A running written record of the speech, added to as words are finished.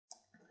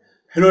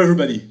Hello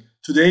everybody.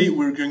 Today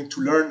we're going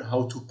to learn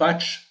how to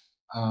patch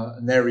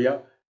an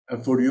area, a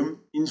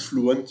volume in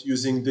Fluent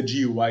using the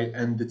GUI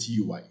and the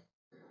TUI.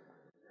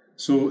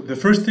 So the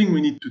first thing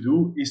we need to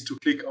do is to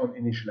click on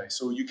initialize.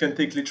 So you can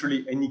take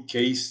literally any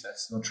case,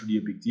 that's not really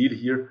a big deal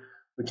here.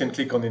 We can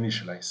click on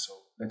initialize. So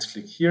let's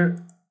click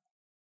here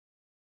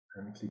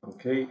and click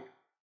OK.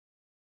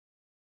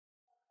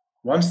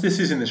 Once this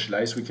is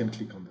initialized, we can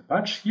click on the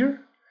patch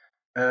here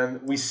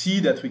and we see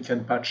that we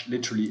can patch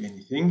literally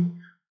anything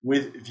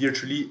with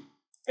virtually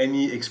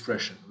any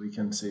expression. We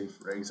can say,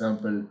 for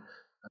example,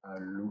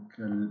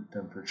 local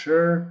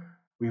temperature.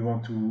 We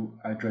want to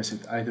address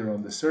it either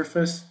on the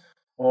surface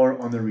or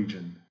on the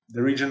region.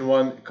 The region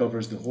 1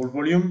 covers the whole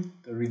volume.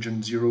 The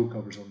region 0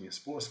 covers only a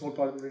small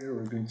part of the region.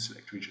 We're going to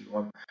select region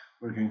 1.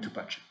 We're going to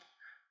patch it.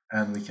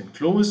 And we can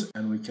close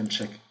and we can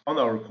check on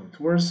our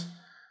contours.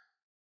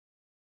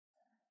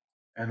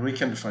 And we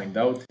can find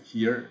out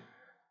here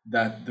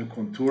that the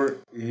contour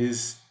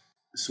is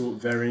so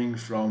varying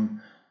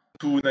from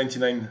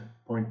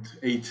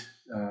 299.8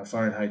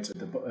 Fahrenheit at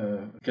the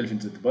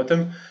Kelvins at the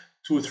bottom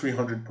to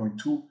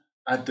 300.2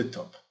 at the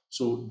top.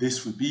 So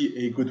this would be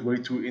a good way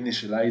to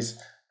initialize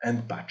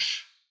and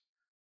patch.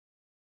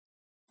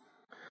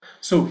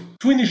 So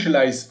to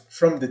initialize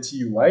from the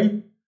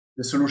TUI,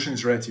 the solution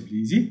is relatively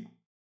easy.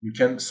 You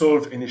can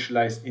solve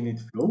initialize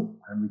init flow,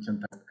 and we can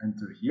type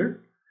enter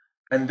here.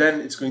 And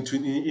then it's going to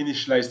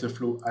initialize the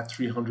flow at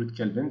 300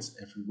 kelvins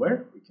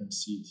everywhere. We can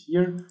see it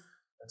here.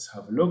 Let's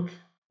have a look.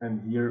 And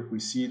here we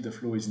see the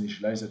flow is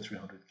initialized at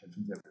 300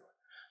 kelvins everywhere.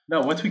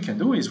 Now what we can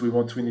do is we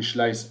want to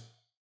initialize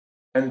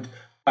and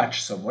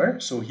patch somewhere.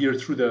 So here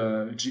through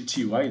the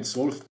TUI, it's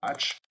solve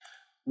patch.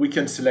 We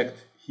can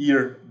select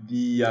here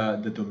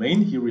the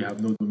domain. Here we have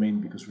no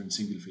domain because we're in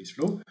single phase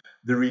flow.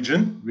 The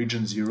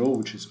region 0,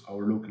 which is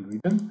our local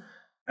region.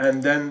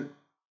 And then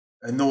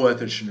no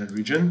additional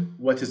region,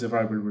 what is the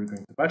variable we're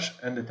going to patch,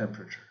 and the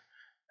temperature.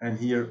 And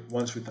here,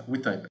 once we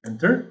type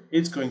enter,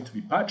 it's going to be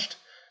patched,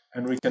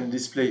 and we can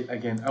display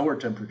again our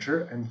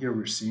temperature, and here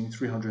we're seeing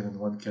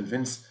 301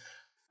 kelvins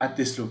at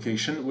this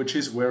location, which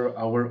is where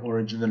our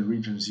original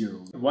region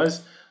 0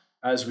 was,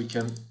 as we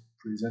can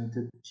present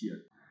it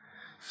here.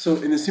 So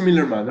in a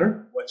similar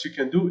manner, what you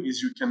can do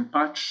is you can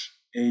patch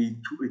a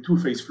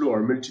two-phase flow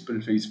or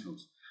multiple phase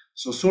flows.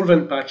 So solve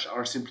and patch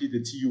are simply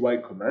the TUI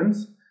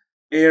commands.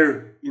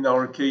 Air, in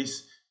our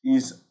case,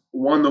 is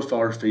one of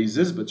our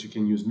phases, but you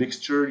can use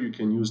mixture, you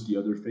can use the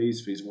other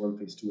phase, phase 1,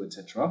 phase 2,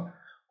 etc.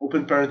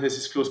 Open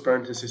parenthesis, close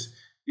parenthesis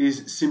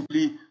is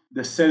simply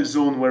the cell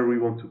zone where we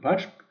want to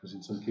patch, because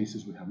in some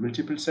cases we have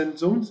multiple cell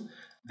zones.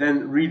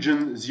 Then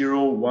region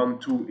 0, 1,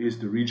 2 is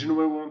the region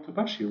where we want to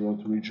patch. Here we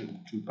want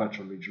to patch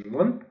on region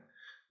 1.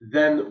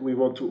 Then we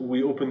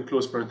open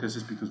close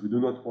parenthesis because we do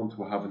not want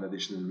to have an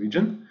additional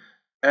region.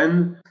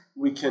 And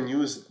we can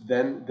use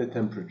then the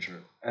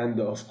temperature. And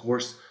of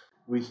course,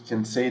 we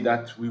can say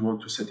that we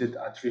want to set it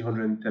at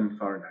 310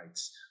 Fahrenheit,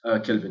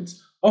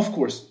 kelvins. Of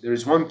course, there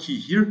is one key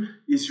here,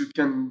 is you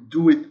can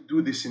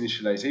do this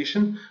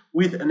initialization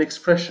with an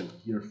expression.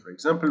 Here, for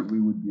example, we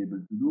would be able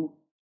to do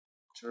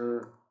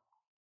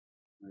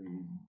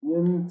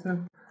gradient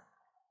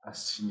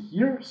as seen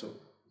here. So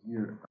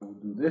here I will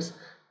do this,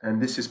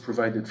 and this is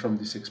provided from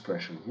this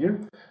expression here,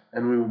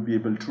 and we will be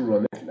able to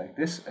run it like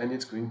this, and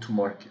it's going to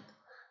mark it.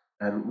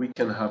 And we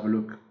can have a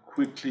look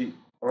quickly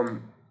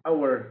on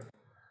our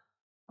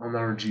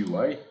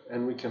GUI,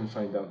 and we can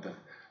find out that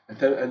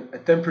a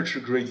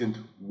temperature gradient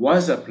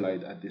was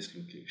applied at this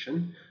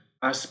location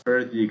as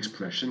per the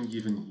expression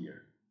given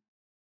here.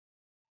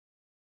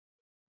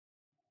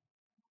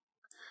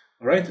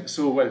 All right,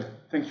 so well,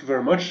 thank you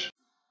very much.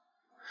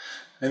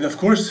 And of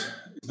course,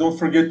 don't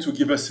forget to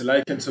give us a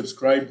like and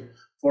subscribe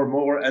for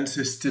more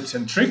Ansys tips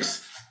and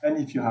tricks. And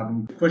if you have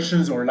any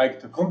questions or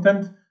like the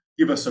content,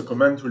 give us a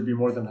comment. We'll be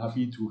more than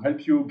happy to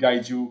help you,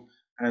 guide you,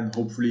 and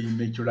hopefully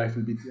make your life a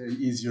bit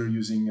easier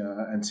using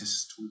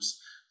Ansys tools.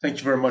 Thank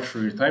you very much for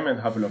your time and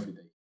have a lovely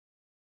day.